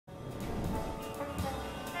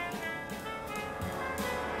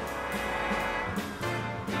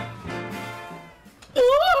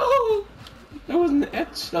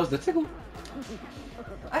itch. That was the tickle.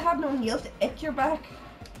 I have no nails to itch your back.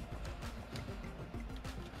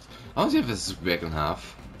 I want to see if this is breaking in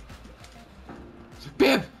half.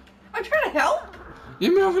 Babe! I'm trying to help.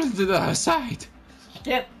 You move it to the other side.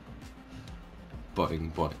 Yep.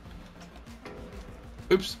 Boing, boing.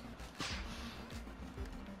 Oops.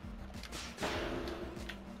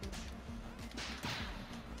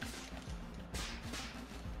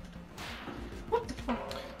 What the fuck?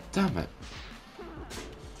 Damn it.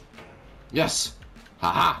 Yes!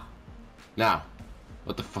 Haha! Now,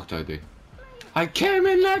 what the fuck do I do? I came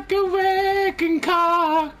in like a waking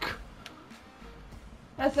cock!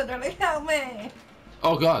 I said, really help me.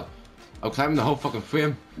 Oh god. I'm climbing the whole fucking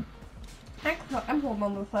frame. I'm holding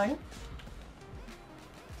on to the thing.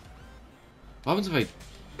 What happens if I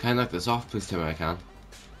kind of knock this off? Please tell me I can.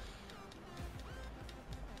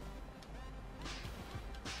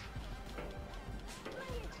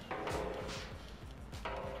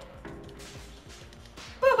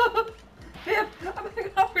 Babe, I'm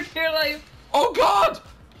hanging on for dear life. Oh god!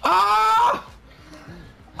 Ah!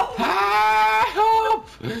 Help!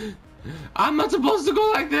 I'm not supposed to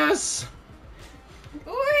go like this!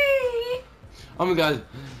 Whee! Oh my god.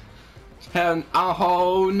 And a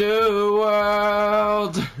whole new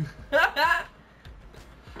world!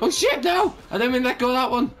 Oh shit, no! I didn't mean to let go of that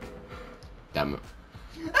one! Damn it.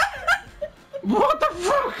 What the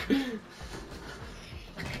fuck?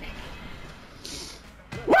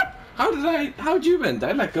 What? How'd you bend? Did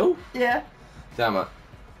I let go? Yeah. Damn it.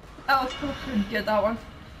 I was supposed to get that one.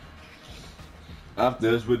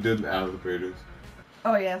 After this, we're doing alligators.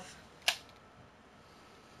 Oh, yes.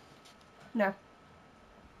 No.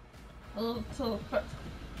 A little foot.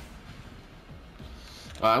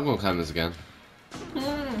 Alright, I'm gonna climb this again.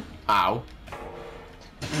 Mm. Ow.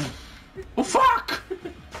 Oh fuck!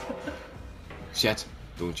 Shit.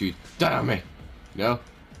 Don't you die on me. No?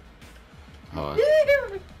 Hold on.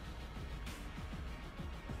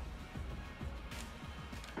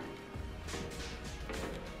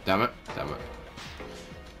 Damn it. Damn it.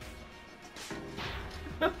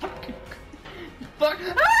 Fuck.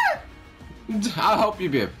 Ah! I'll help you,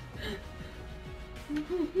 babe.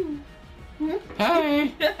 Hey!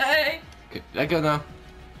 Hey! Okay, let go now.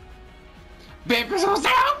 Babe, you're supposed to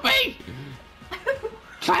help me!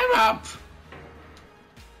 Climb up!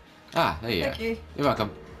 Ah, there you Thank are. you. You're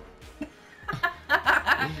welcome.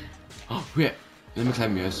 Oh, wait. Let me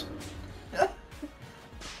climb yours.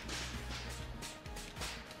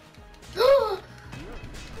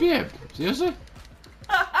 Babe, seriously?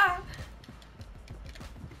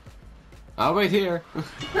 I'll wait here.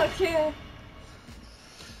 Okay.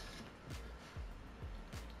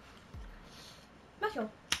 Metal.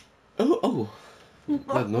 Oh.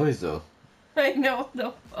 That noise though. I know,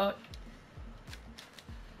 the fuck.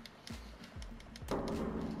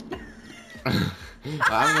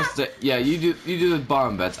 I must say, yeah, you do the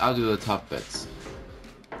bottom bits, I'll do the top bits.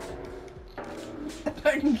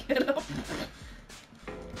 I can get up.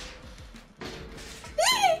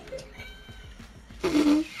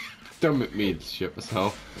 Don't make me shit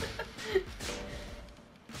myself.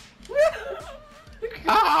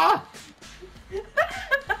 Ah!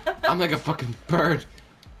 I'm like a fucking bird.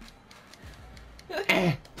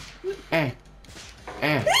 Eh.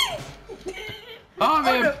 Oh,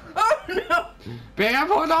 man. No. Oh no! Babe,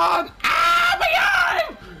 hold on! Ah, my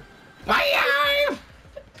arm! My arm!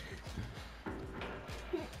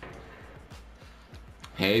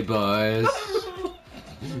 Hey, boys.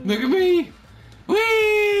 Look at me!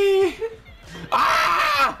 Whee!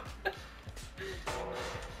 Ah!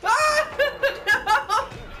 Ah! No!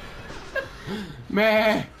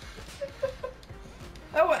 Meh.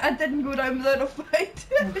 Oh, I didn't go down without a fight.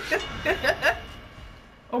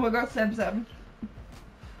 Oh my god, Sam.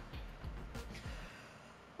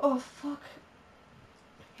 Oh fuck.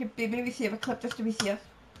 Here, babe, maybe save a clip just to be safe.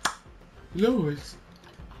 Lois.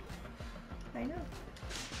 I know.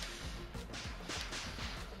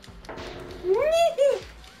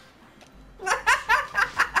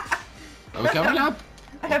 I'm coming up.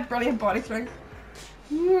 I have brilliant body strength.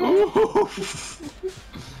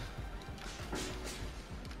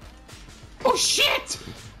 Oh shit!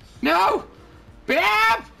 No!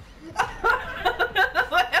 Babe!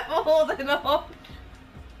 I'm holding on.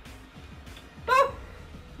 Oh.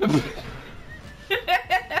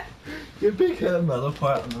 Your big head metal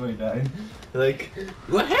part on the way down. Like,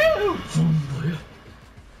 woohoo!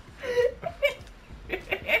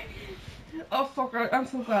 Oh fuck, I'm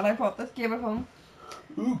so glad I bought this game at home.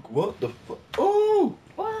 Ooh, what the fuck? Oh!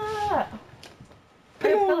 What?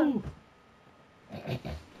 Hello!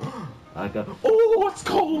 I got. Oh, it's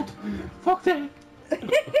cold! Fuck that!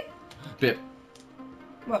 Bip.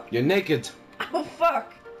 What? You're naked. Oh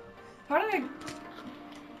fuck! How did I?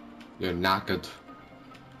 You're knackered.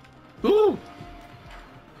 Ooh!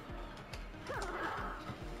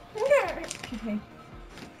 Okay.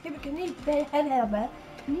 Hey, but can you Can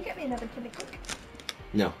you get me another chili cook?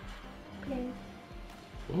 No. Please.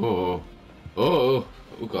 Oh. Oh.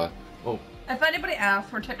 Oh god. Oh. If anybody asks,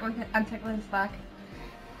 we're tickling. I'm tickling his back.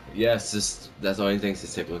 Yes, that's all he thinks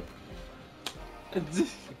is tickling.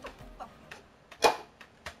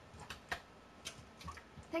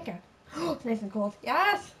 Thank you. Oh, it's nice and cold.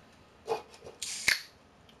 Yes.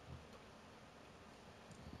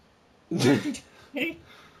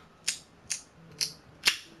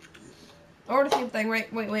 Or the same thing,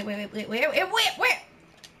 right? Wait.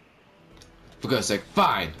 For God's sake,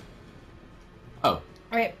 fine. Oh.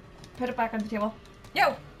 Alright, put it back on the table.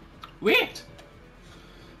 Yo! Wait!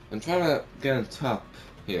 I'm trying to get on top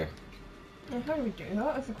here. Well, how do we do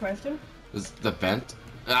that? That's the question. Is the vent?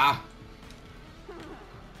 Ah!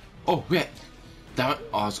 Oh, wait! Damn it!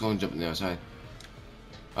 Oh, I was going to jump on the other side.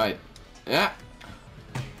 Alright. Yeah!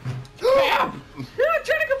 Bam! I'm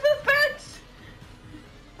trying to go for the fence!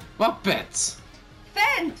 What bits?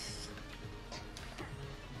 Fence!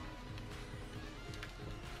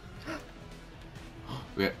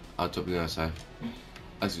 Wait, I'll jump on the other side.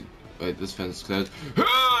 Wait, this fence is closed.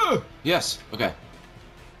 Yes! Okay.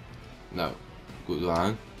 No. Good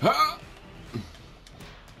line.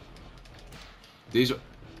 These are...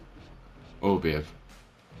 Oh, babe.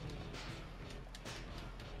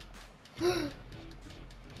 What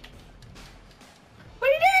are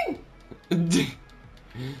you doing?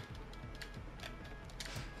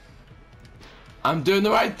 I'm doing the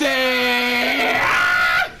right thing!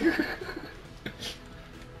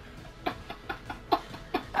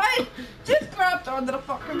 I just grabbed onto the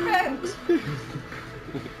fucking fence.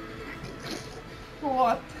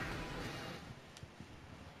 What?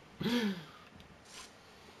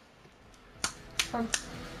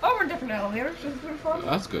 Oh, we're different elevators, just for fun.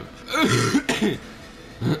 That's good.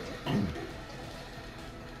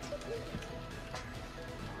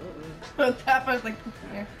 That was like,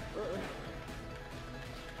 yeah.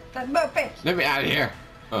 That boat fish. Let me out of here.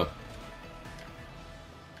 Oh.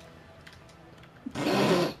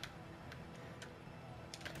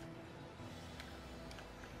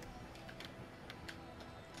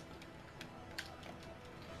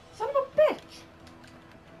 Son of a bitch.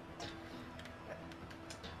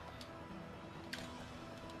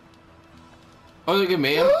 Oh, look at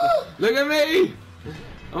me. Look at me.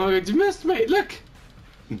 Oh my god, you missed me. Look.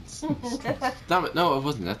 Damn it. No, it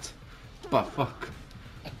wasn't it. But fuck.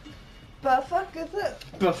 But fuck is it?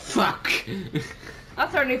 But fuck.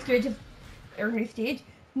 That's our new stage. Our new stage.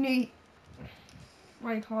 New.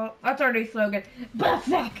 What do you call it? That's our new slogan. But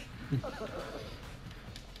fuck.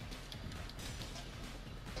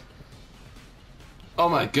 Oh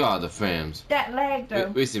my god, the frames. That leg though.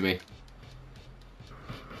 Wait, see me.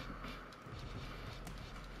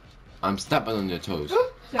 I'm stepping on your toes.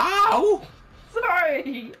 Ow!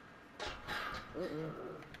 Sorry.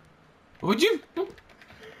 Would you?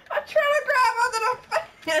 I'm trying to grab onto the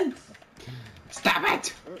fence. Stop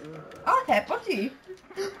it! I'll headbutt you.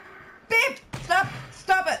 Babe,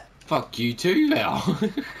 stop it. Fuck you too, now.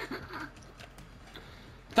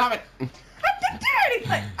 Stop it! I didn't do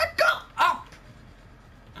anything. I got up.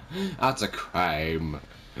 That's a crime.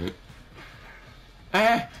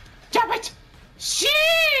 Stop it!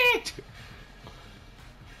 Shit!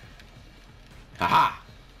 Haha!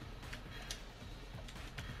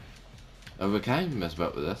 Oh, we can mess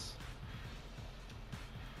about with this.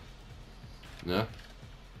 No?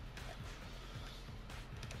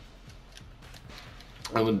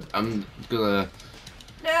 I'm gonna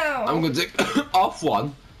No. take off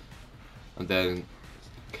one and then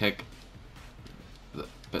kick the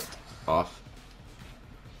bit off.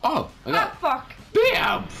 Oh, I Ah, got fuck.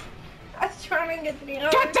 BAM! I was trying to get to the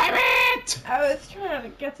other God damn it! I was trying to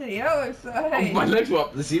get to the other side. Oh, my legs were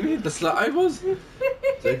up. You see me? The slut I was.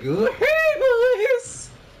 They're good.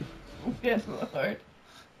 Boys! Yes, Lord.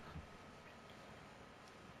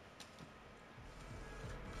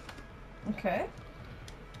 Okay.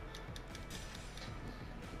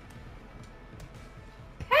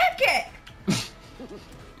 Pack it!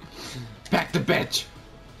 Back the bitch!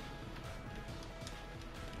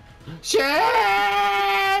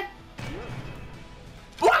 Shit!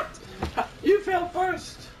 What? You fell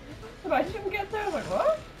first. If I didn't get there, I was like,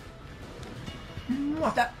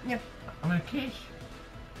 what? That, yeah. I'm gonna kiss.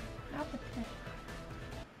 Not the pit.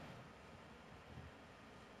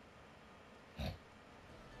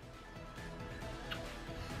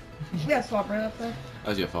 Yeah, swap right up there. That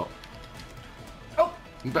was your fault. Oh!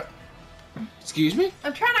 But Excuse me?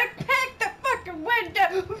 I'm trying to pick the fucking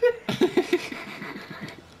window.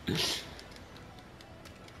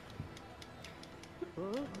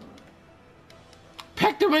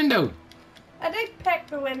 Pick the window. I did pick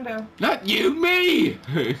the window. Not you, me.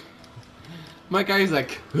 My guy's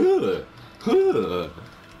like, huh, huh.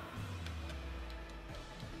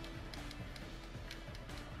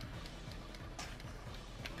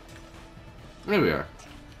 There we are.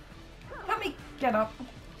 Let me get up.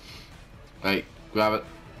 Right, grab it.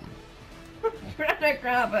 I'm trying to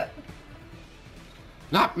grab it.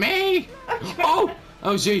 Not me! Oh! That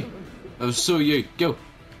was you. That was so you. Go.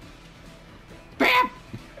 Bam!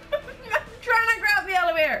 I'm trying to grab the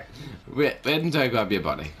elevator. Wait until I grab your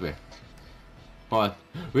body. Wait. Hold on.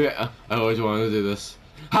 Wait, I always wanted to do this.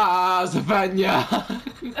 Ha! Savannah!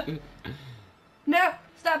 No,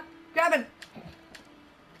 stop. Grab it.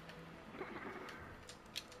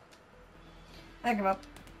 I give up.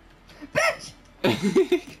 Bitch!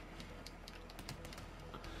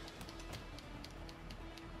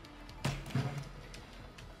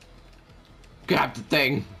 Grab the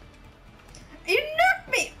thing. You knocked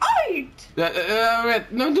me out!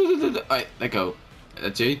 Wait, no. Alright, let go.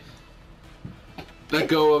 That's you. Let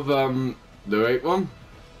go of the right one.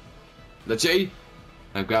 That's you.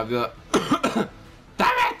 Now grab the other.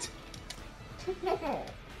 Damn it!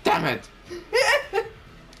 Damn it!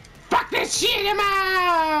 Fuck this shit, I'm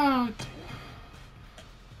out!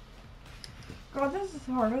 God, this is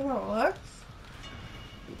harder than it looks.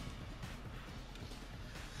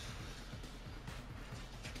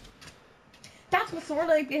 That's my sword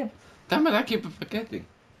I give. Damn it, I keep forgetting.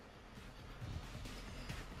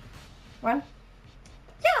 One.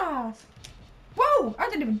 Yes! Whoa! I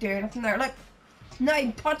didn't even do anything there. Like, now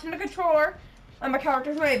I'm touching the controller and my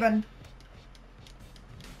character's moving.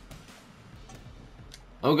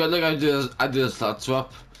 Oh god, look, I did a slot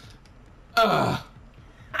swap. Ugh.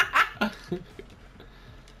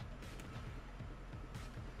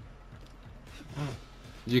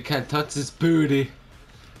 You can't touch this booty.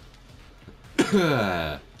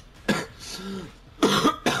 I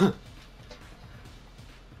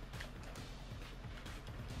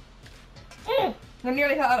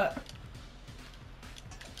nearly had it.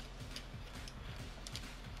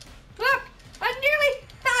 Look! I nearly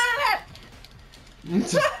had it!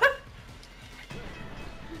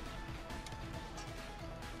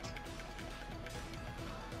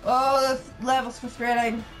 Oh, this level's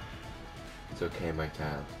frustrating. It's okay, my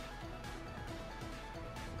cat.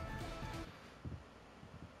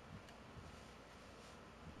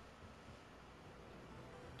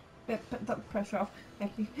 Put that pressure off.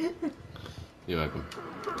 Thank you. You're welcome.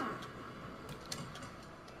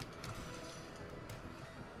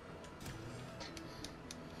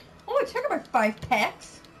 Oh, it took about 5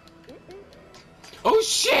 pecks. Oh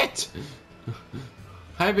shit!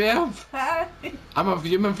 Hi, Bev. Hi. I'm a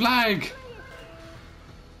human flag.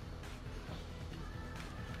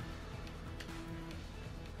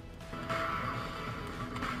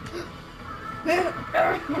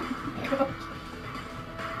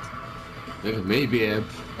 Look at me, Bev.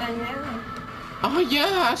 I know. Oh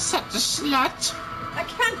yeah, I'm such a slut. I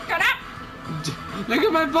can't get up. Look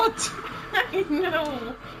at my butt. I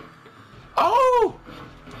know. Oh!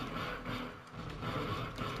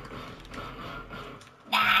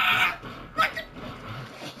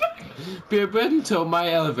 Bev, wait until my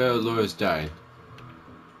elevator lowers down.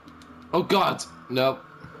 Oh god, no.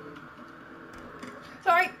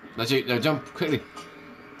 Sorry. That's it, now jump quickly.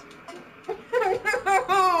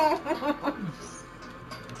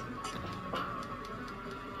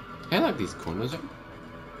 I like these corners.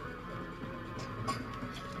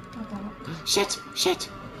 Shit! Shit!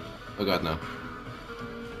 Oh god, no.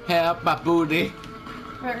 Help my booty!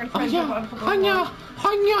 Hanya! Hanya!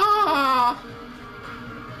 Hanya!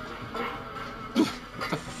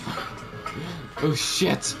 Oh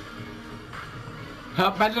shit!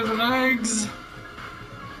 Help my little legs!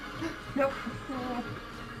 Nope.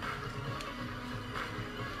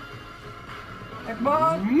 Come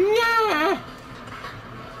on. Yeah!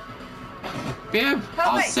 Bib,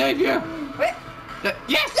 I'll me. save you! Wait.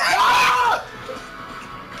 Yes! Ah!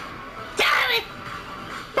 Damn it!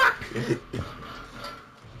 Fuck!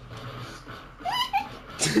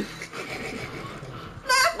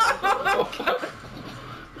 No!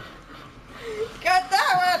 Got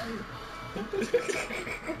that one!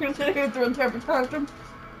 I'm gonna go through a temper tantrum.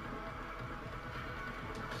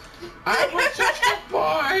 I was just a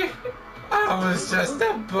boy! I was just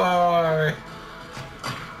a boy!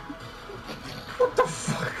 What the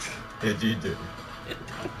fuck did you do?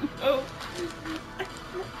 Oh.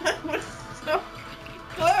 That was so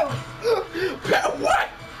close! What?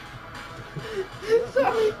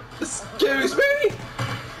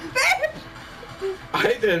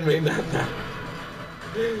 didn't mean that.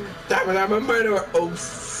 Damn it, I'm a murderer. Oh,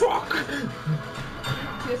 fuck.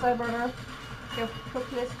 Suicide burner. Go, cook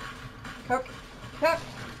this. Cook. Cook.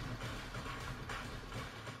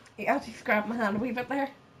 He actually scrapped my hand a wee bit there.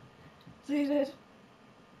 So he did.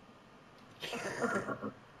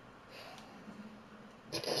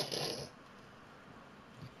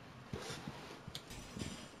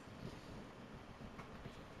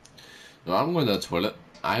 No, I'm going to the toilet.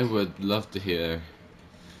 I would love to hear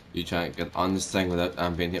you try and get on this thing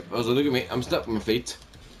without being hit. Also, look at me. I'm stuck on my feet.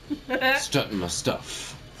 Strutting my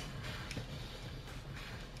stuff.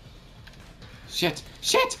 Shit!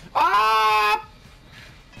 Shit! Ah!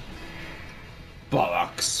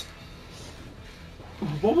 Bollocks!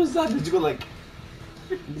 What was that? Did you go like?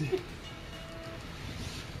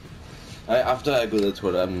 After I go to the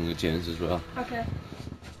toilet, I'm gonna change as well. Okay.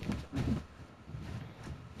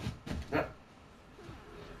 Yeah.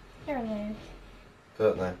 Here it is. Put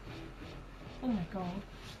it now. Oh my god.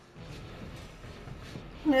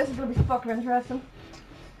 This is gonna be fucking interesting.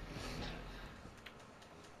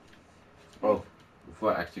 Oh,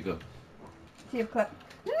 before I actually go. Save clip.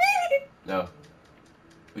 No.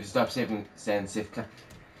 Would you stop saying safe clip?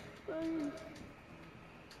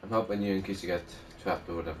 I'm helping you in case you get trapped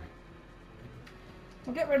or whatever.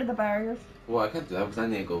 We'll get rid of the barriers. Well, I can't do that because I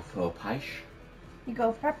need to go for a pish. You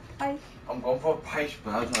go for ice. I'm going for a pish,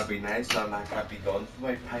 but I was trying to be nice, so I'm not going to be going for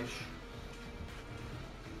my pish.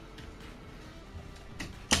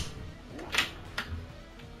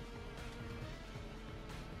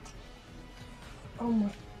 Oh my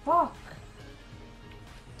fuck.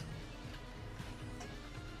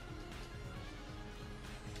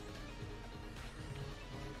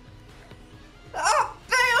 Oh,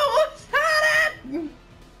 I almost had it!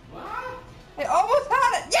 What? I almost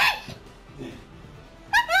had it! Yes!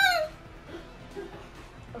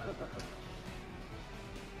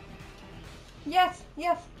 Yes,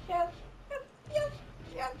 yes, yes, yes, yes,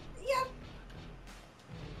 yes, yes.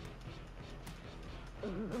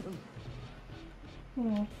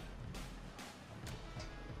 Hmm.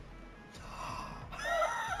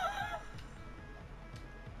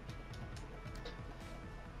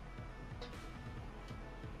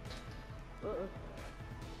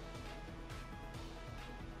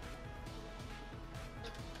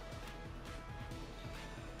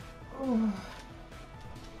 Oh.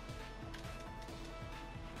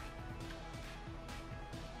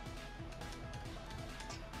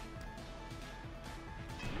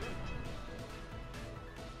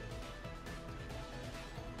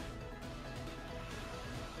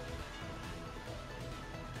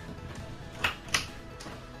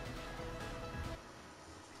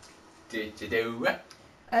 Did you do it?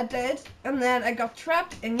 I did, and then I got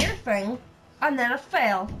trapped in your thing, and then I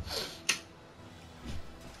fell.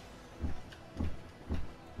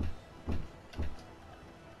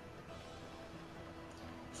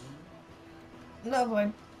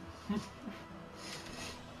 Lovely.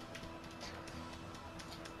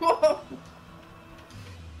 Whoa.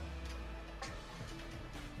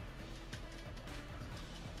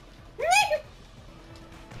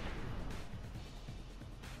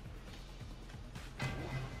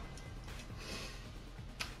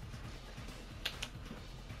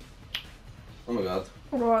 Oh my god.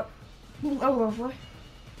 What? Oh, lovely.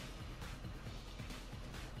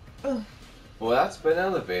 Ugh. Well, that's been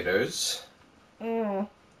elevators. Mm.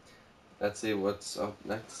 Let's see what's up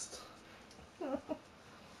next.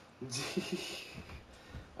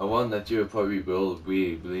 A one that you probably will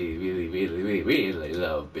really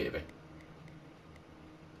love, baby.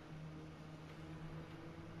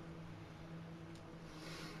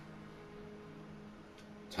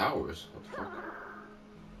 Towers? What the fuck?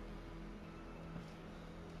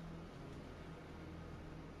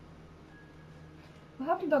 I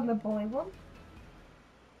haven't done the boy one.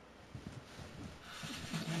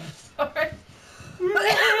 Sorry.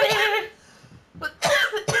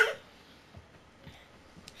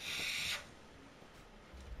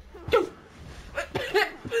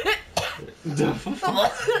 The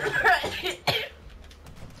fuck?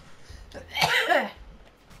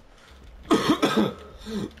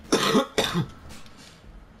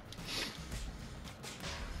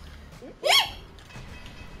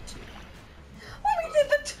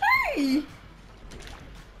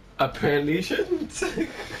 Apparently you shouldn't.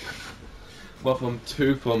 Well, from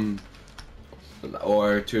two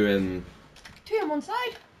or two in. Two on one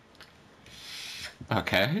side.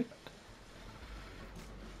 Okay.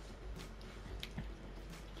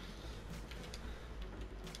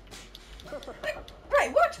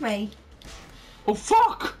 Right, watch me. Oh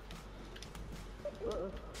fuck!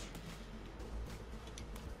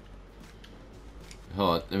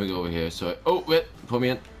 Hold on. let me go over here. So, oh wait, put me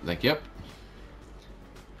in. Like, yep.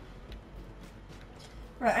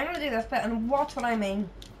 Right, I'm gonna do this bit and watch what I mean.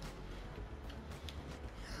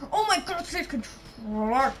 Oh my god, this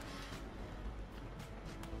controller!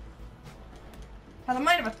 Has a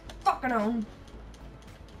mind of its fucking own.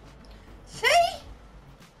 See?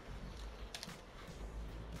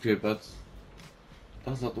 Okay, but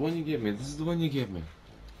that's not the one you gave me. This is the one you gave me.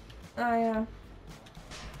 Oh yeah.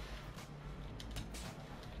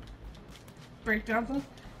 Break Johnson.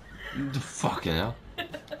 The fucking hell.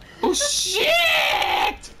 Oh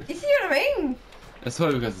shit! You see what I mean? That's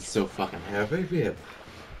probably because it's so fucking heavy, babe.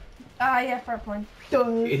 Ah yeah, fair point.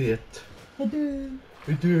 Duh. Idiot. I do.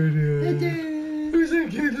 I do. I do. Who's a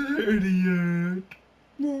kid idiot?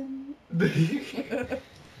 No.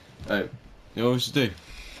 Alright, you know what we should do?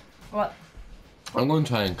 What? I'm going to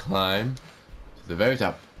try and climb to the very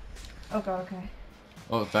top. Oh god, okay.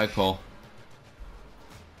 Oh, flagpole.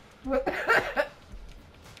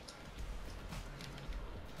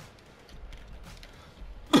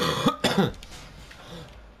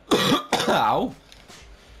 Ow!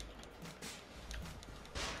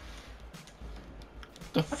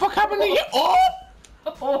 The fuck happened to you? Oh!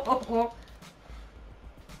 How'd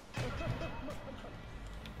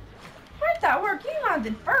that work? You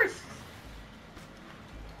landed first.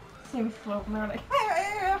 See me floating around like,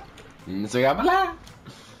 So I got my laugh.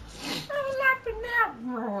 I'm laughing now.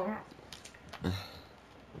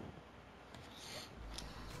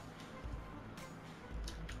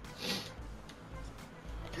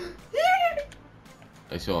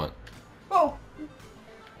 I saw it. Oh.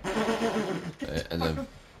 And then,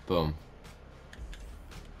 boom.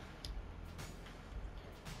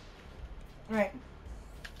 Right.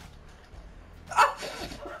 Oh.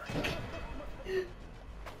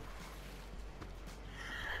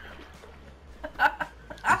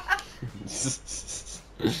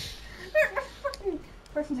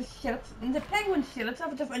 Person just shit. And the penguin shit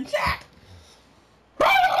itself. It just went shit.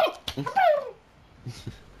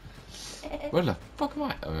 Where the fuck am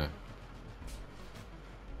I? Okay.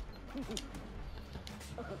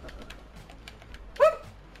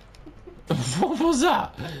 What was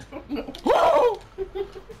that? Whoa!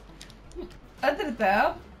 I did it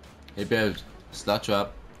though. Hey babe, slut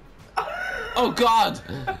trap. Oh god!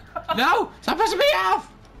 No! Stop pissing me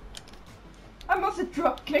off! I must have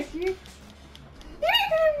drop kicked you.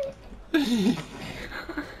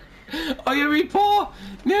 Oh, you wee paw!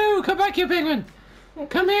 No! Come back here, penguin!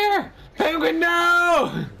 Come here! Penguin,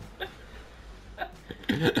 no!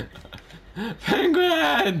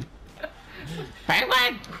 Penguin!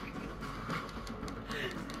 Penguin!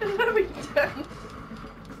 Let me dance.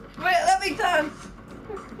 Wait, let me dance.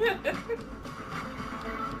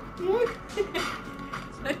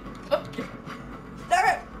 Damn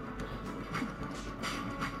it!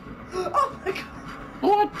 Oh my god!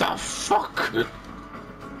 What the fuck?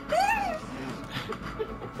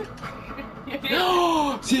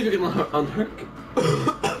 See if you can unhook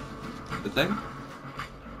the thing.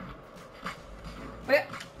 Wait.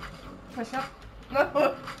 Push up.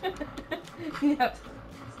 No. Yep.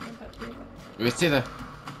 Wait, stay there.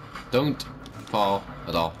 Don't fall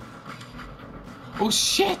at all. Oh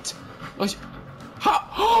shit! Oh, ha!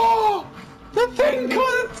 Oh! The thing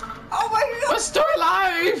couldn't! Oh my god! I'm still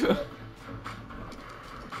alive!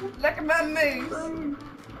 Look at my moves.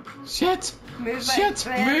 Shit! Move Shit!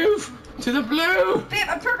 like Move to the blue! Babe,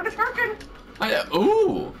 I'm twerking.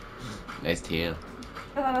 Ooh! Nice tail.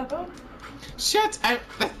 Shit!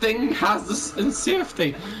 The thing has us in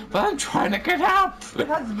safety, but I'm trying to get up! It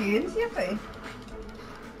has you in safety.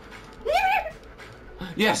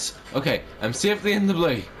 Yes! Okay, I'm safely in the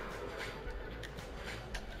blue.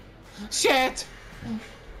 Shit!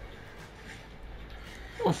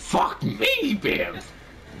 Oh, fuck me, babe!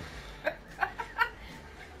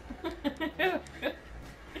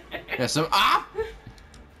 Yes, I'm up!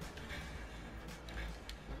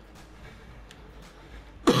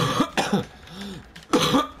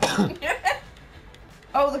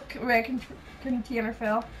 Oh, the container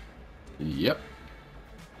fell. Yep.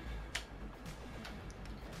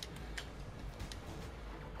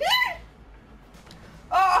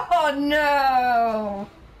 Oh no!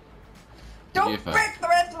 Don't You're fine. break the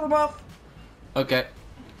rest of them off. Okay.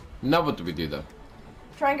 Now what do we do though?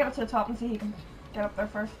 Try and get up to the top and see if you can get up there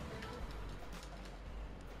first.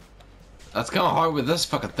 That's kind of hard with this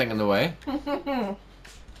fucking thing in the way.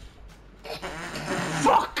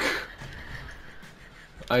 Fuck!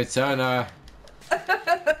 Alright, sayonara.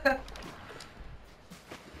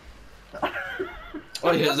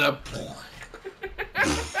 Oh, here's a.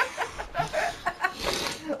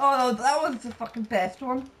 Oh no, that was the fucking best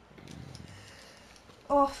one.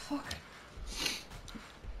 Oh fuck.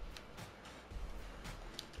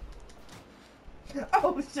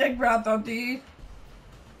 Oh shit, grabbed on these.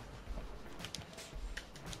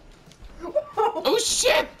 Oh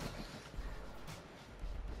shit!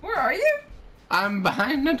 Where are you? I'm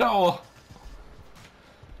behind the door.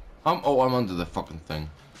 Oh, I'm under the fucking thing.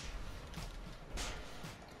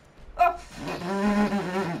 Oh.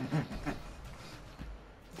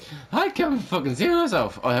 I can't fucking see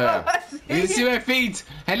myself. Oh, here. I see You can see you. my feet.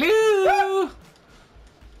 Hello.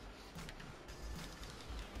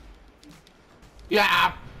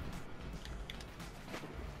 Yeah.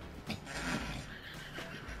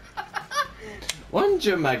 Once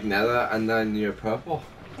you're Magneta and then you're purple.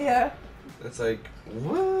 Yeah. It's like,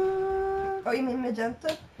 what? Oh, you mean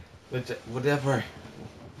magenta? Whatever.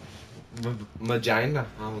 Magina?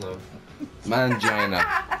 I don't know.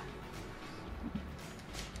 Mangina.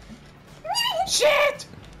 Shit!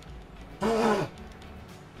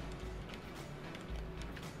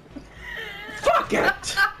 Fuck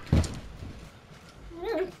it!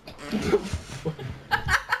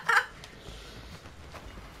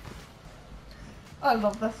 I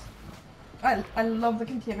love this. I love the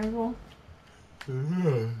container roll.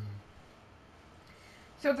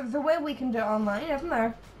 So there's a way we can do it online, isn't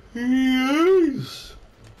there? Yes.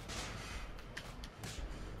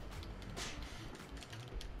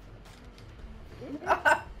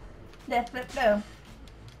 Let's flip no.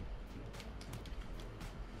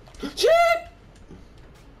 Shit!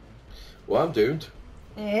 Well, I'm doomed.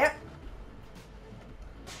 Yep.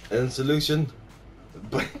 And solution.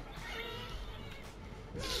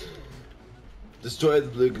 Destroy the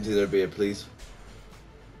blue container bay, please.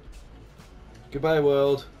 Goodbye,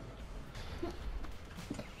 world.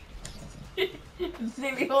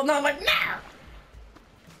 See me holding on like, no!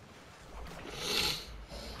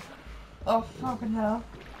 Oh, fucking hell.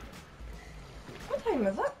 What time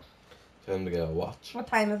is it? Time to get a watch. What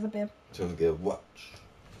time is it, babe? Time to get a watch.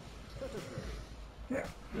 Yeah.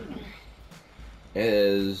 It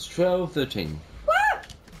is 12:13.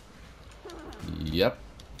 What? Yep.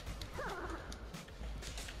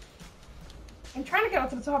 I'm trying to get up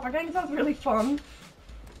to the top. I think that's really fun.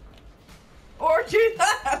 Or do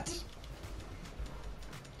that.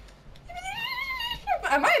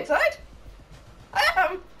 Am I inside? I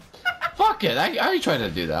am. Fuck it, I tried to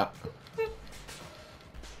do that.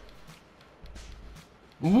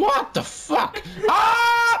 What the fuck?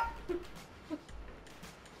 Ah!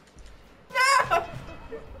 No!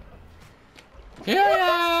 Here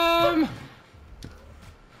I am!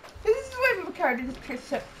 This is the way my card is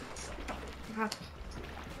pissed it.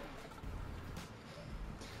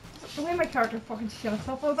 The way my character fucking shit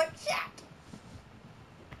itself, I was like, shit!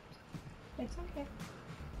 It's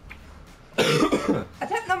okay.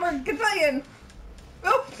 Attempt number gazillion!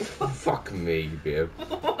 Oh! Fuck me, babe.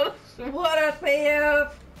 What a thief!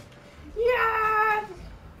 Yes!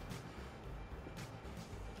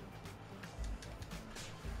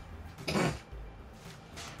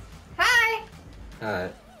 Hi!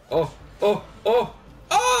 Alright. Oh! Oh! Oh!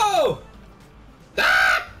 Oh!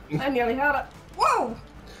 Ah! I nearly had it. Whoa!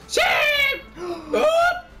 Shit!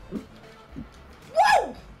 Oh!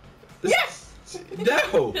 Whoa! Yes!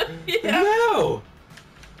 No! Yeah. No!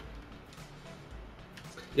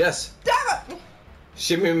 Yes! Damn it!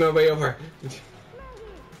 Shimmy my way over.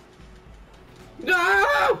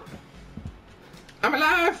 No! I'm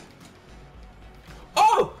alive!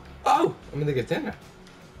 Oh! Oh! I'm gonna get dinner.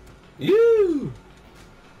 You!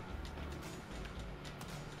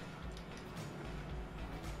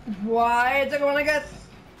 Why is it going to get...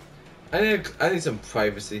 I need some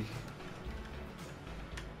privacy.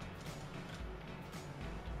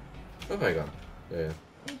 Where have I gone? Yeah.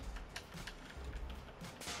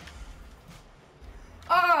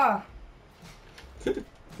 Ah!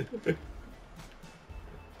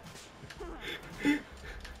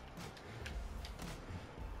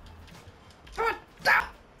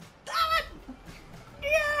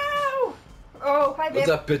 Oh, hi, babe. What's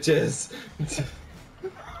up, bitches?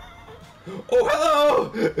 Oh,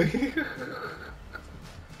 hello!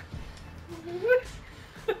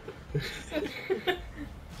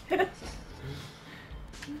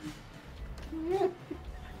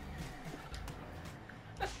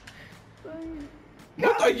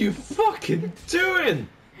 What are you fucking doing?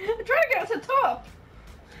 I'm trying to get to the top.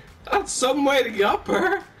 That's some way to get up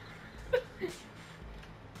her.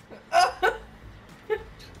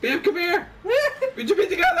 Babe, come here. We should be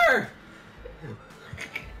together.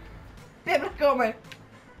 Babe, let go of me.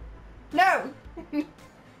 No.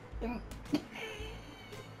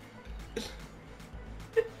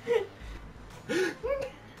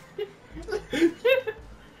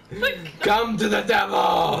 Come to the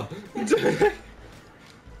devil!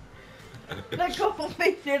 Let go of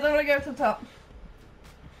me, dude. I'm gonna go to the top.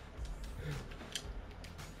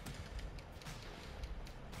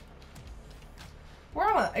 Where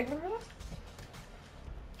am I? Ignore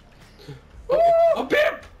this? Oh,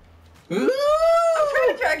 Pip! I'm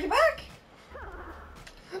trying to drag you back.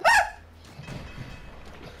 Ah!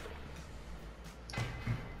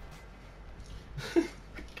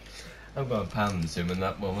 I'm going pan zoom in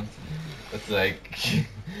that moment. It's like,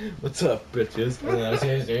 what's up, bitches? And I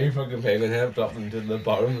see your fucking penguin head dropping to the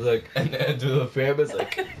bottom, it's like, and then to the frame, it's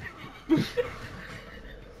like. Don't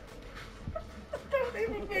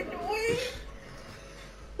even make noise.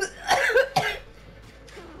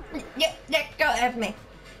 Yeah, let go of me.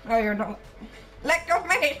 Oh, you're not. Let go of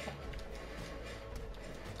me.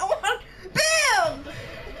 I want to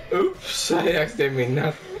build. Oops, I accidentally mean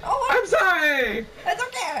that. Oh, I'm sorry! it's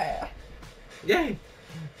okay. Yay!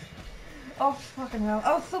 Oh, fucking hell.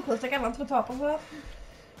 I was so close to getting onto the top of that.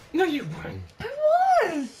 No, you weren't. I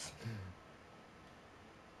was.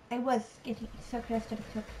 I was getting so close to the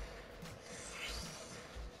top.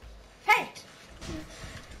 Fight!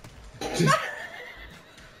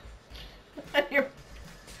 And you're...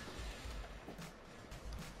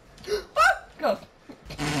 Oh, God.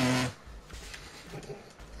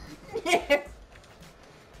 Yeah.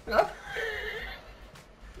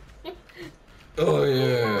 Oh,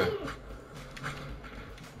 yeah.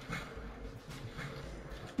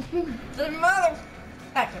 The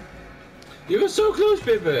motherfucker. You were so close,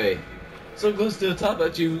 baby. So close to the top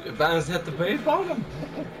that you advanced at the very bottom.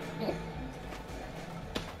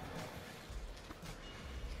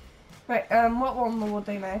 Right, what one will we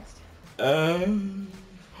do next?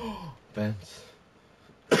 Vents.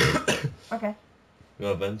 Okay, You know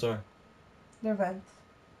what vents are? they're vents.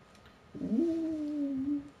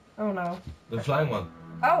 Oh no. The flying one.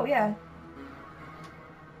 Oh, yeah.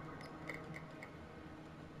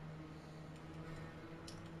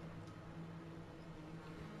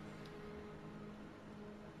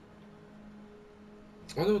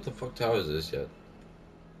 I wonder what the fuck tower is this yet.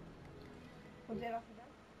 We'll do it after that.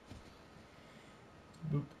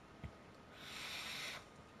 Boop.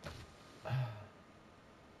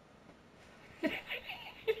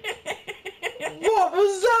 What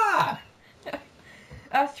was that?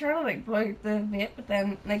 I was trying to like blow the vape, but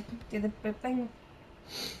then like do the boop thing.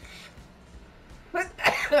 Wait,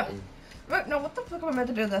 no, what the fuck am I meant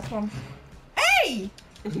to do this one? Hey!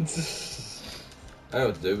 I don't know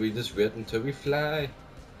what to do, we just wait until we fly.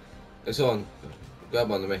 It's on.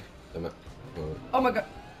 Grab onto me. Damn it. Oh. Oh my god.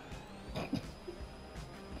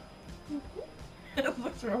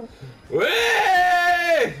 What's wrong?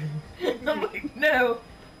 Way! I'm like, no.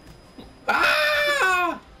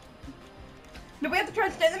 Ah! No, we have to try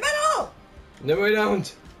to stay in the middle! No, we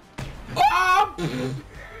don't. Ah!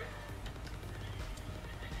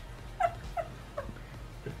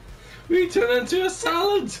 We turn into a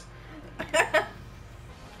salad.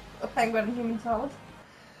 A penguin and human salad.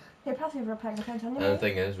 Here, pass me over a penguin, can And the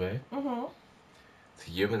thing is, right? Mm-hmm. The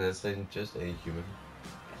human isn't just a human.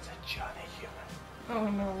 It's a Johnny human. Oh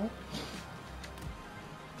no.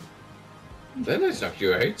 Then I knocked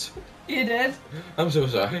you out. You did? I'm so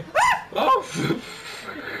sorry. Oh!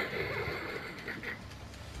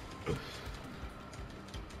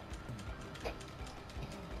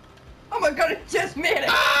 Oh my god, it just made it!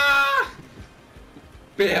 Ah!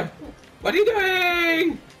 Babe, what are you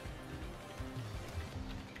doing?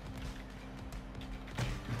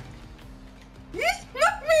 You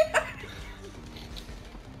smacked me!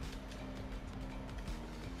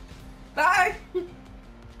 Bye!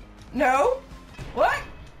 No? What?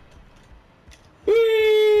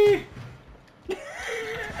 Whee!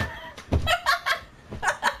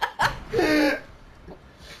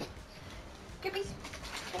 Gibbies.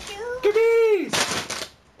 Thank you. Gibbies!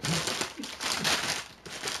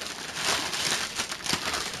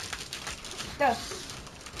 Go.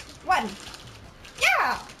 One.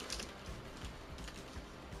 Yeah!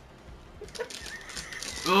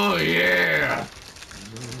 Oh yeah!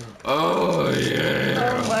 Oh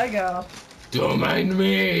yeah! Oh my god. Don't mind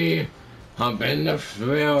me! I'm in the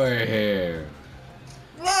floor here.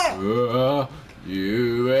 Yeah.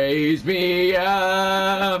 You raise me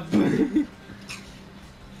up!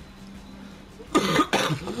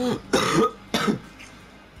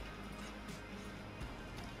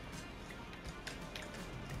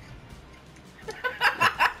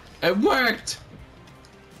 It worked!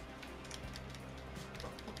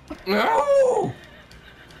 No!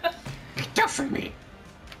 Get off from me!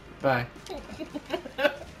 Bye.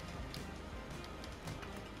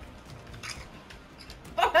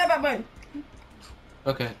 Oh, bye bye bye.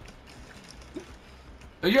 Okay.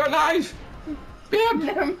 You're alive! Bip!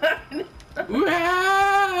 Never mind.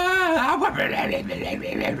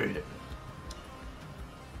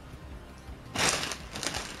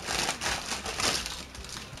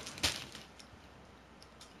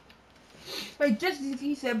 Wait, just as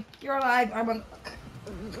you said, you're alive, I'm on.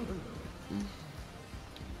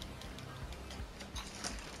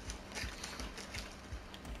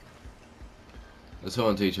 Let's go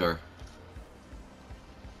and teach her.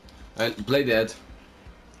 Alright, play dead.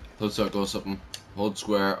 Hold circle or something. Hold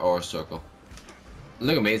square or circle.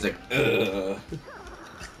 Look at me, it's like, ugh.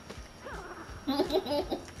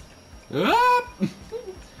 Ah!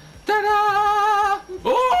 Ta-da!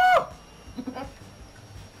 Oh!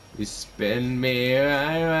 You spin me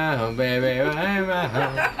right round, baby, right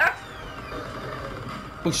round.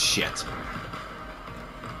 Oh shit.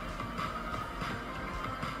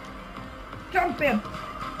 Jump him!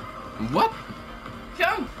 What?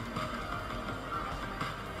 Jump!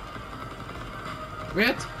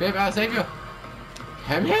 Wait, babe, I'll save you.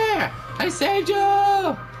 Come here! I saved you!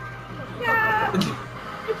 Yeah!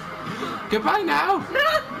 Goodbye now!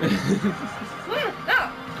 No!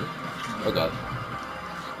 No! Oh god.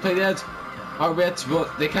 Play dead. Our wit,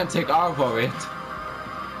 but they can't take our wit.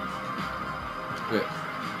 Wait.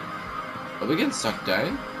 Are we getting sucked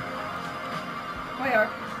down? We are.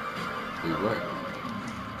 We were.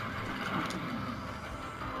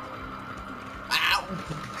 Ow!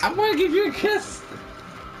 I want to give you a kiss!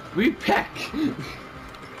 We peck!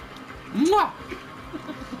 Mwah!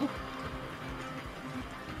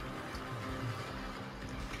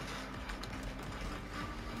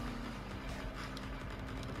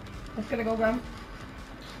 It's gonna go, Graham.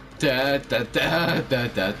 Da da da da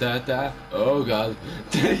da da da. Oh god.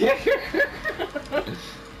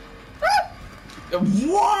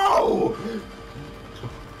 Whoa!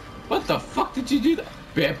 What the fuck did you do that?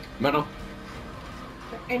 Babe, metal.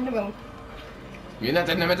 In the middle. You're not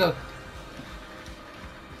in the middle.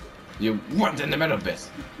 You weren't in the middle, bitch.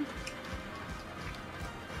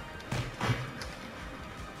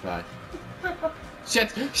 Right.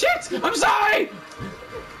 Shit! Shit! I'm sorry!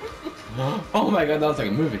 Oh my god, that was like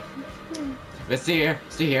a movie. Let's stay here.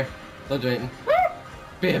 Stay here. Don't do anything.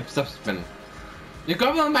 Babe, stop spinning. You're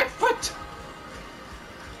going on my foot!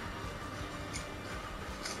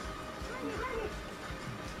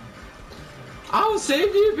 I'll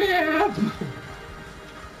save you, babe!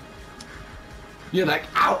 You're like,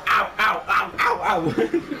 ow, ow, ow, ow, ow, ow!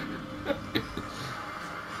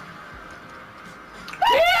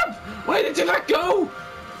 Babe! Why did you let go?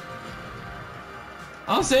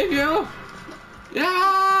 I'll save you!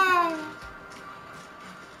 Yeah!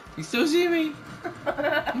 You still see me?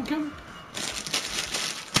 I'm coming.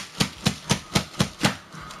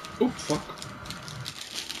 Oh, fuck.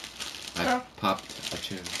 I popped a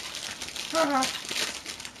chin.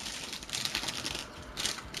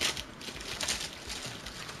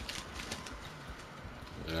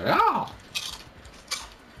 Yeah!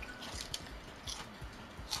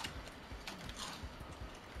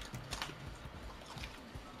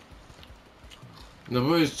 The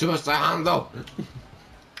boy's too much to handle.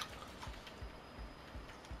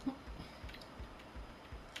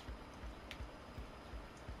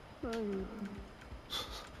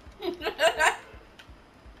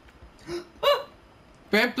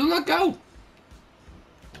 Babe, do not go.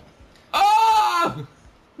 Oh!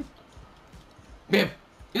 Babe,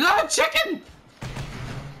 you're not a chicken.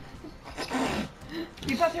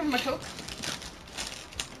 You pass over my coat.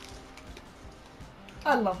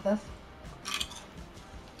 I love this.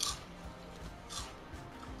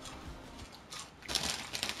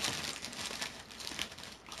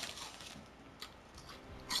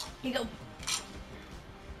 Here you go.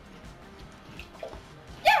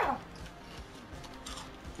 Yeah!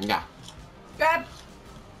 Yeah. Grab.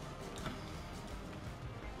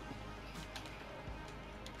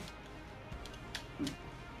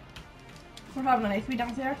 We're having a nice wee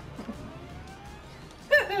dance here.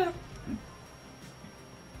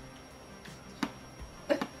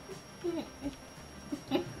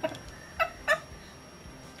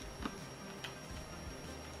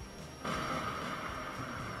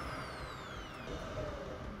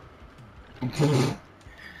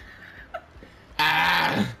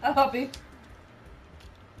 Ah! I'll help you.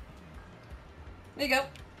 There you go.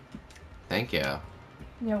 Thank you.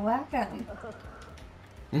 You're welcome.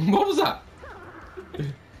 What was that?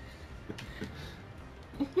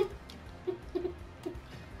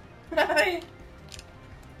 Hi.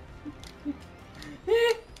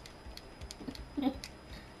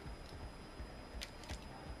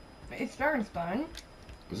 It's very fun.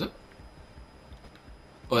 Is it?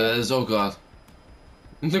 Oh, that is, oh god.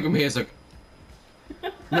 Look at me, it's like...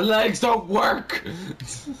 My legs don't work.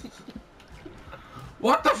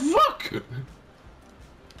 What the fuck?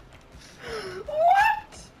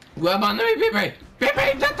 What? Grab on to me, baby.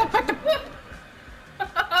 Baby, what the fuck?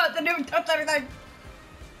 Didn't even touch anything.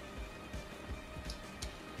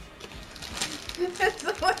 That's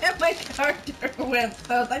the way my character went,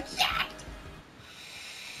 so I was like, shit!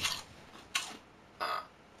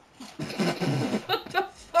 What the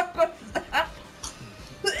fuck was that?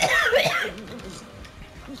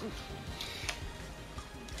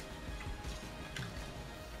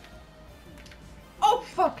 Oh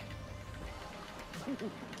fuck!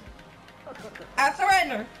 I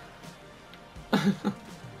surrender!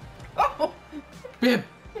 Oh! Babe,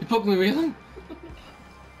 you poked me with him?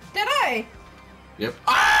 Did I? Yep.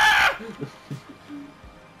 Ah!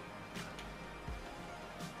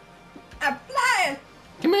 I'm flying!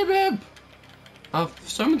 Come here, babe. I'll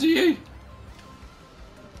summon to you.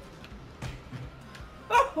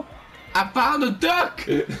 Oh! I found a duck.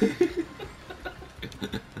 There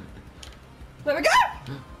we go!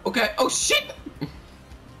 Okay. Oh shit!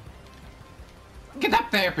 Get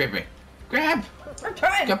up there, baby. Grab. We're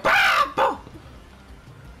trying! Grab.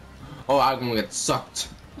 Oh, I'm gonna get sucked.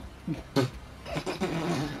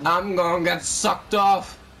 I'm gonna get sucked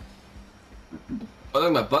off. Oh, look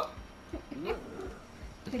at my butt.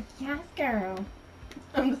 The cat girl.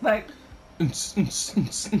 I'm just like,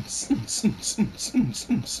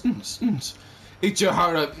 Eat your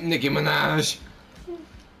heart up, Nicki Minaj.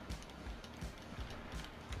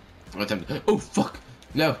 Oh fuck!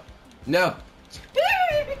 No, no.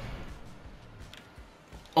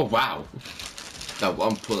 Oh wow. That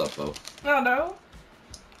one pull up though. oh no.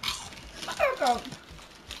 Oh god.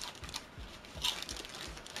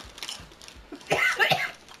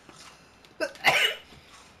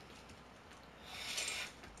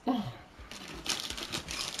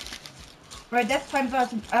 Right, this time's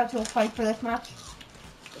actual fight for this match.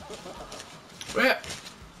 Wait.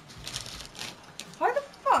 How the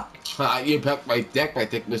fuck? You impact my deck by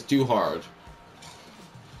taking this too hard.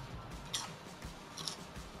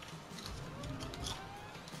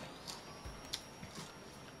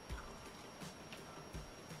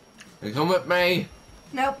 You come with me.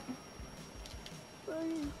 Nope.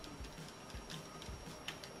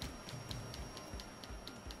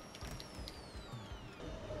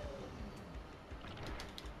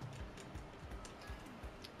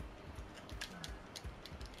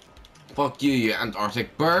 Fuck you, you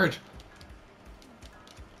Antarctic bird.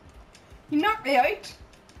 You knocked me out.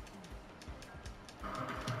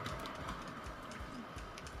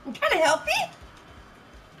 I'm trying to help you.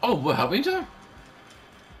 Oh, what happened to her?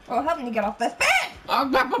 Well, helping you get off this bed.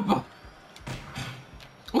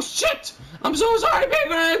 Oh shit! I'm so sorry,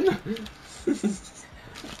 Penguin! It's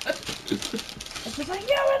just like,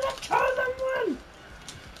 you were the chosen one.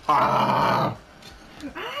 Ah!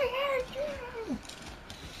 I heard you.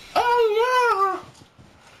 Oh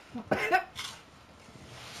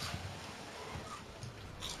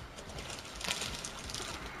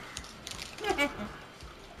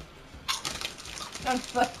I'm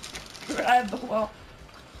just like, grab the wall.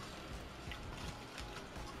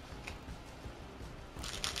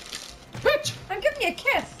 Bitch! I'm giving you a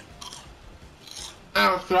kiss.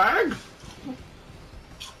 Our flag?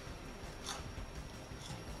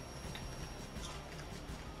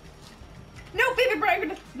 No, baby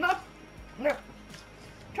Brian, no. No.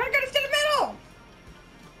 Try to get us to the middle.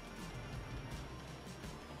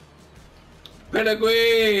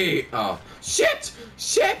 Pedigree! Oh, shit!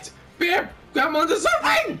 Shit! Beer! Grab onto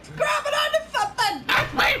something! Grab it onto something.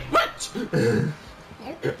 At my foot!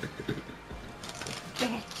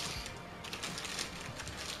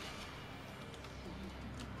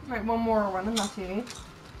 Right, one more one, and that's you.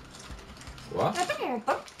 What? I don't want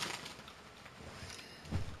them.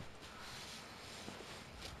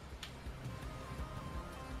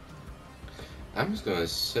 I'm just gonna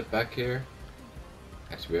sit back here.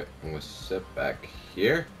 Actually, wait, I'm gonna sit back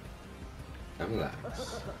here and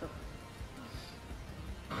relax.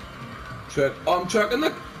 Truck. Oh, I'm trucking.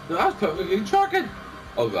 Look, no, I was perfectly trucking.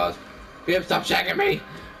 Oh god, Babe, stop shagging me.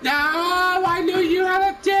 No, I knew you had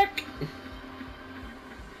a dick.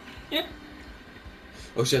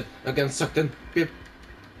 Oh shit, I'm getting sucked in. Babe,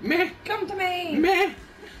 me, Come to me. me.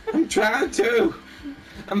 I'm trying to.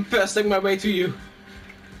 I'm fisting my way to you.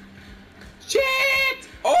 Shit!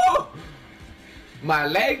 Oh! My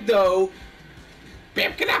leg though.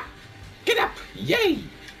 Babe, get up! Get up! Yay!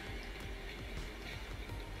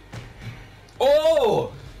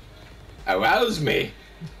 Oh! Arouse me.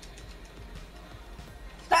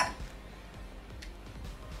 Stop.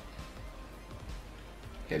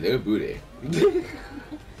 Hello, booty.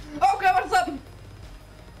 Oh god, what's up?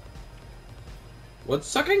 What's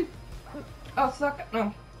sucking? Oh, suck it.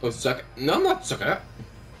 No. Oh, suck. No, I'm not sucking it.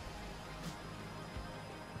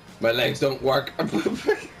 My legs don't work.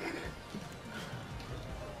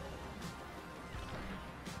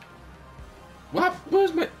 What?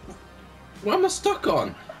 Where's my... What am I stuck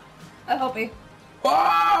on? I'll help you.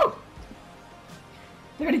 Oh!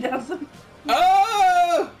 30,000.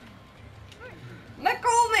 Oh! Let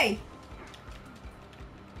go of me!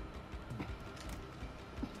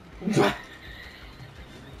 What?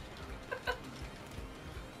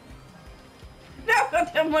 No, I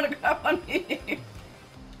didn't want to grab on you.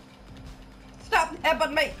 Stop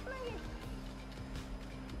headbutting me.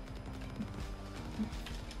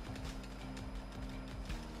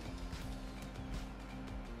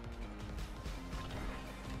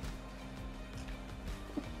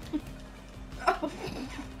 Oh,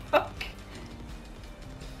 fuck.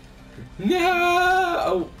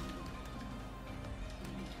 No!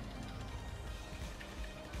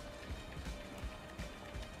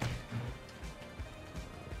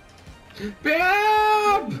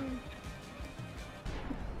 Bab!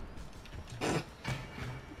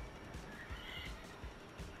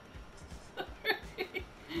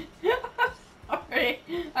 Sorry.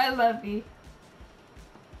 I love you.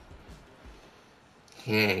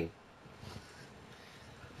 Hey.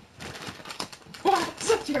 What?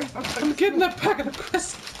 Such a fucking I'm getting a packet of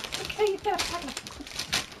crisps. Okay, you get a packet.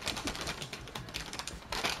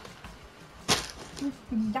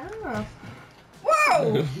 Yeah.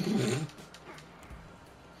 Whoa!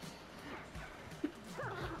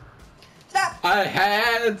 Stop! I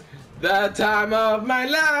had the time of my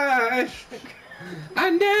life. I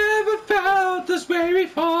never felt this way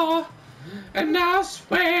before, and I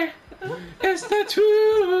swear it's the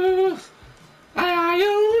truth. I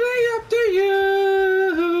only up to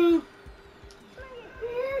you.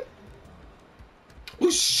 Oh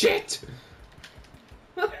shit!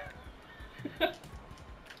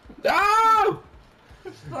 No!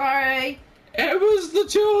 Sorry. It was the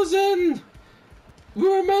chosen. We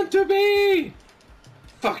were meant to be.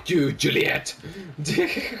 Fuck you, Juliet.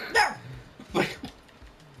 No!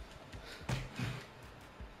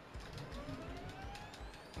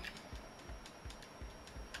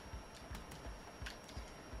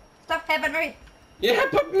 Stop having me. Yeah,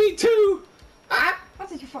 but me too. Ah, What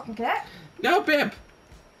did you fucking get? no, Pip.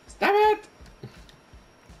 Stop it.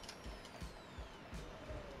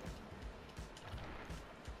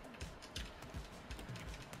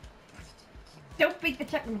 Don't beat the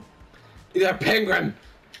chicken. You're a penguin.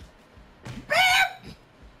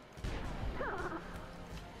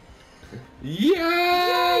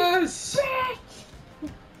 Yes.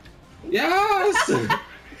 Yes.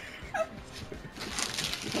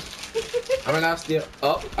 I'm gonna have to steal.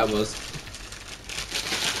 Oh, I was.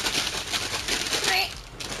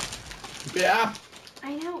 Yeah.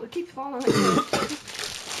 I know, it keeps falling. You're gonna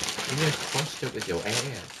crush it with your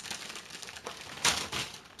ass.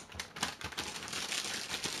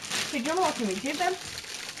 Did you know watching YouTube then?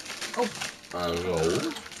 Oh, I don't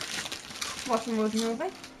know. watching Rosie movie.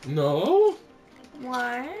 No.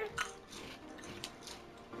 Why?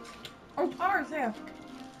 Oh, powers, yeah.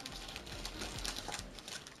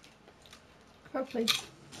 Coke, please.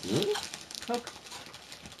 Hmm? Coke.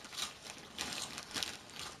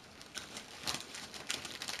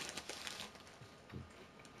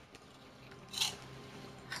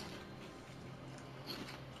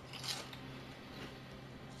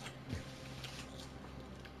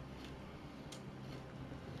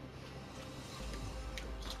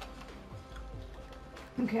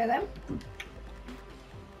 Okay then.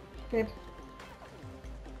 Babe.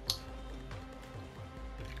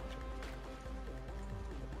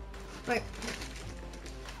 Wait.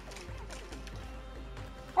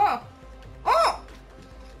 Oh! Oh!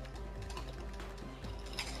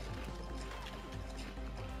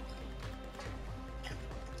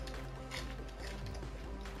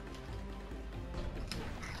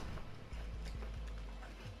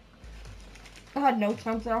 I had no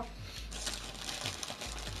chance there.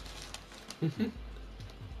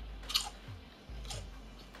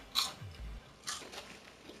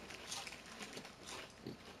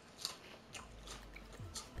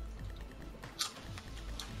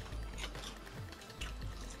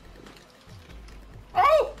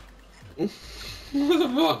 Oh! What the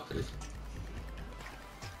fuck?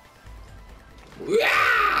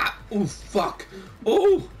 Yeah! Oh fuck!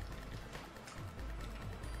 Oh!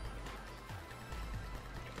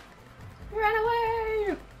 Run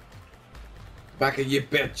away! Back at you,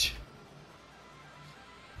 bitch!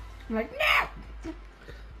 I'm like, no!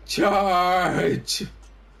 Charge!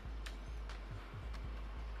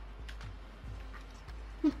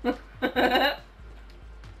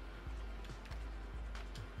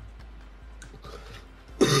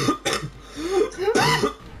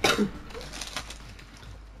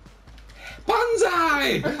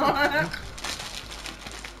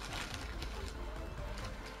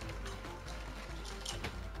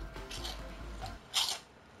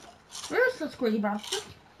 such greedy bastard.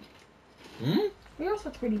 Hmm? You're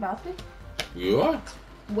such greedy bastard. You are.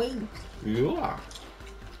 Wait. You are.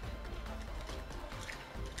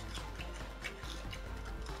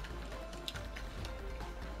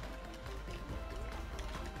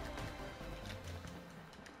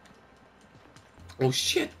 Oh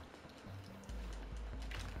shit.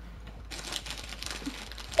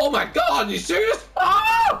 Oh my god, you serious?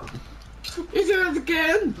 Oh! He's doing it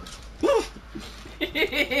again!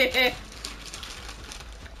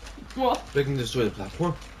 What? We can destroy the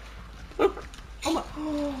platform. Oh my.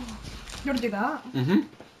 You want to do that? Mm-hmm.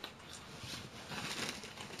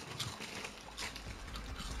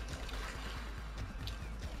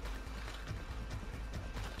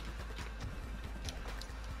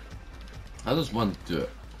 I just want to do it.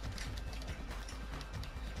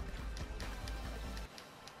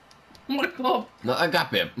 Oh my god. No, I got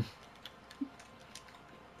him.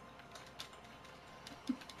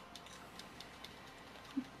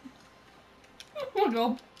 Oh my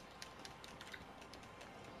god.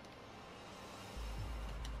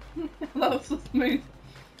 That was so smooth.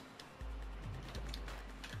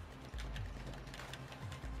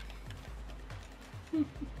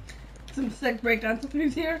 Some sick breakdance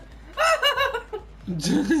moves here.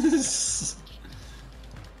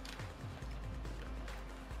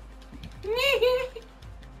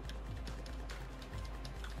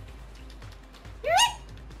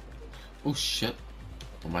 Oh shit.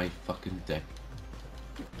 Oh my fucking dick.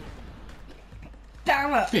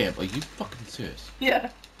 Damn it. Babe, are you fucking serious?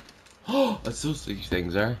 Yeah. Oh, that's those these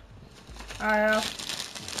things are. I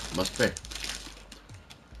Must be.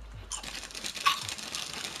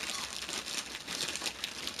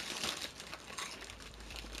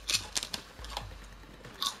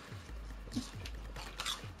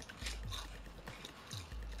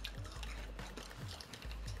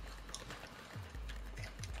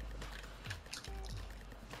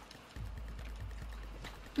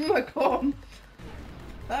 Oh my god.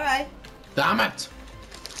 Alright. Damn it!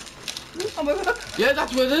 Oh my god. Yeah,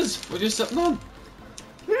 that's what it is. We're just sitting on.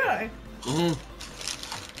 Really? Mm-hmm.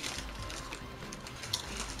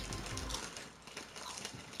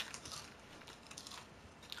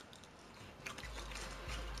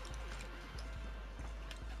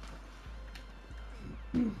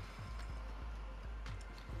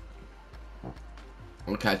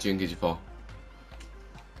 I'll catch you and get you fall.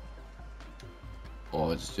 Oh,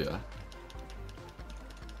 I'll just do that.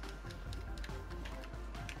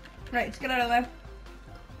 Right, let's get out of there.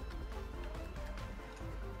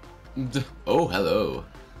 Oh, hello.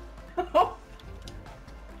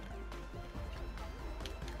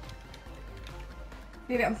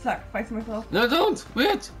 Maybe I'm sacrificing myself. No, don't!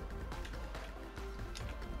 Wait!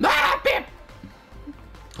 Ah, babe!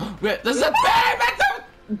 Wait, there's a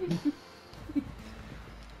babe!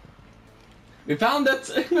 We found it!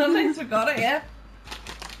 At least we got it, yeah.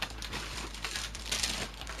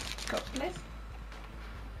 Go, please.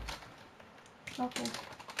 Okay.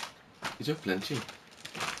 You're so flinchy.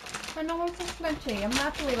 I know I'm so flinchy. I'm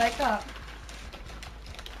naturally like that.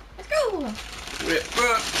 Let's go! Wait,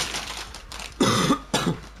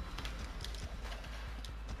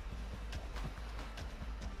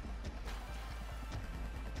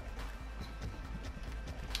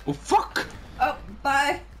 oh, fuck! Oh,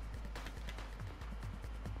 bye.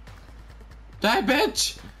 Die,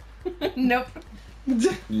 bitch! Nope.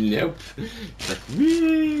 Nope. Like,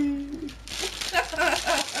 wee.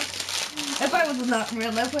 If I was not in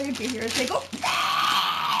real life, I would be here and say, go.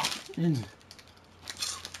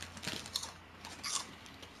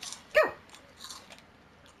 Go!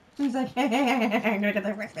 He's like, I'm gonna get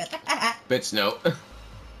the first bit. Bitch, no.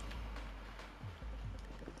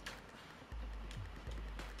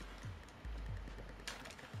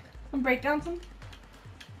 I'm breakdancing.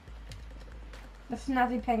 The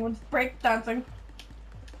snazzy penguins breakdancing.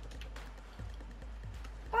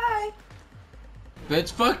 Bye!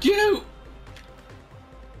 Bitch, fuck you!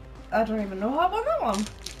 I don't even know how I won that one.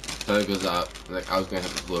 So it goes out. Like, I was gonna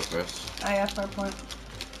have to blow first. I have fair point.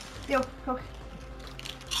 Yo, Coke.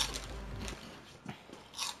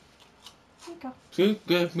 Here you go. You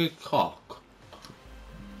gave me cock.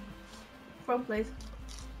 Phone, please.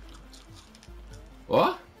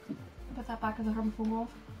 What? Put that back as a phone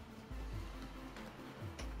off.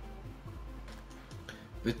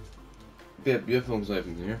 Babe, your phone's not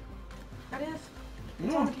even here. It is.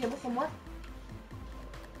 It's on the table somewhere.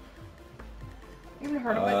 You haven't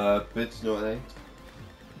heard of it. Bitch, no, it ain't.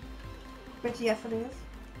 But yes, it is.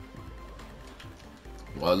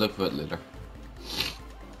 Well, I'll look for it later.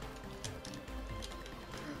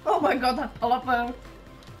 Oh my god, that telephone.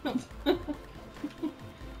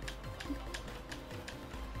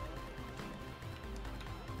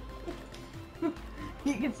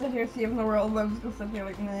 You can sit here saving the world, and I'm just gonna sit here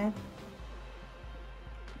like, nah.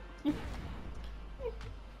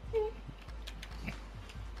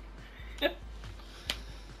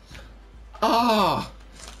 Ah!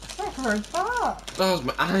 What hurt that? That was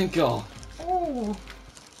my ankle. Oh.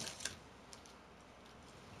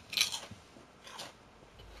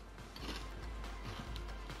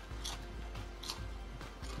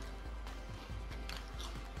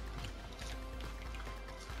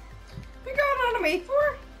 You going on to me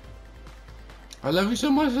for? I love you so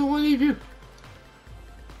much, I don't want to leave you.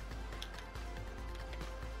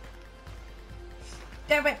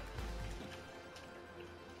 Damn it.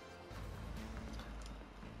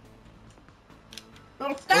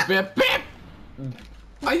 Oh, stop! Bip, bip.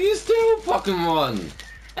 Are you still fucking one?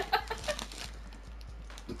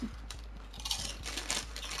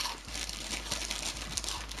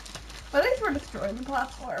 At least we're destroying the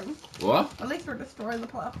platform. What? At least we're destroying the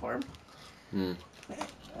platform. Hmm.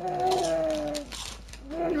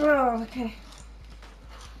 Oh, okay.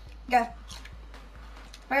 Go.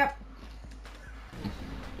 Back up.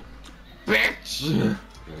 Bitch!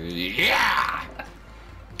 Yeah!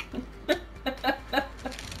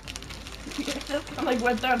 You just kind of like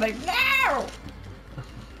went down like, no!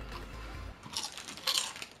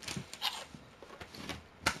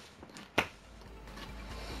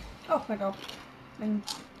 Oh my god. And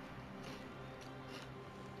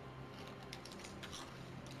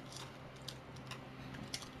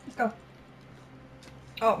let's go.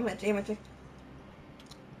 Oh, I'm itchy, I'm itchy.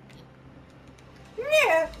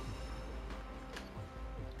 Yeah!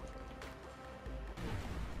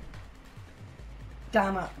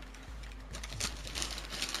 Damn it.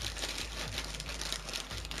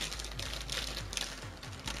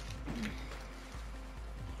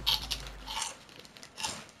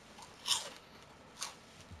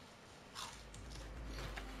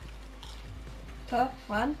 Tough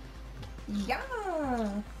one. Yeah!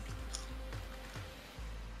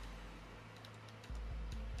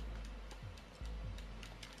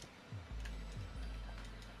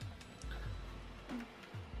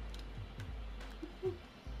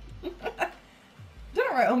 Did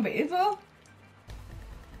it right on Basil.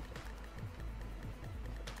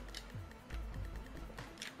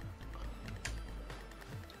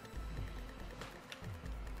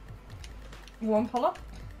 One pull-up,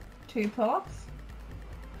 2 pull-ups,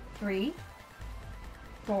 3,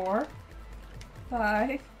 4, 5.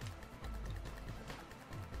 You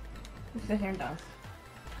sit here and dance.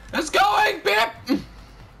 It's going, Bip!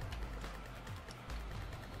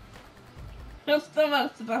 There's still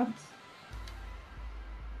minutes to dance.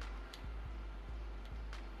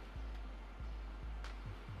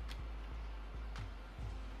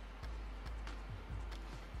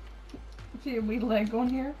 See a wee leg on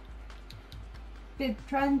here. Babe,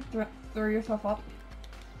 try and throw yourself up.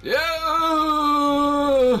 Yeah!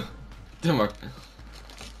 Didn't work.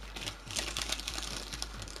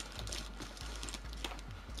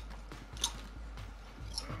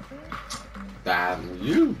 Damn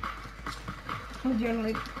you! Do you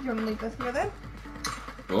wanna leave this here then?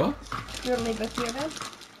 What? Do you wanna leave this here then?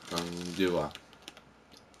 Do what?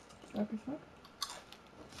 Smoke.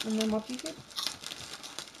 And then what do you do?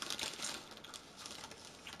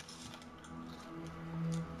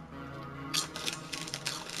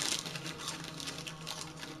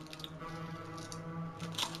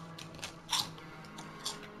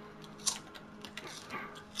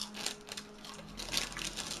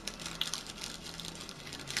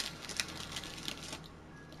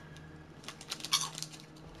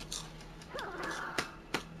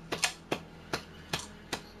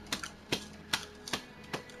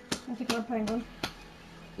 Multicolored penguin.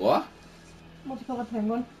 What? Multicolored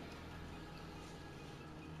penguin.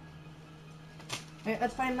 Alright,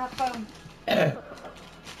 let's find that phone.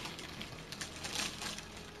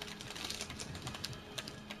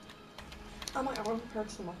 Oh my arm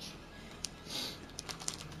hurts so much.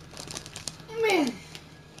 Man.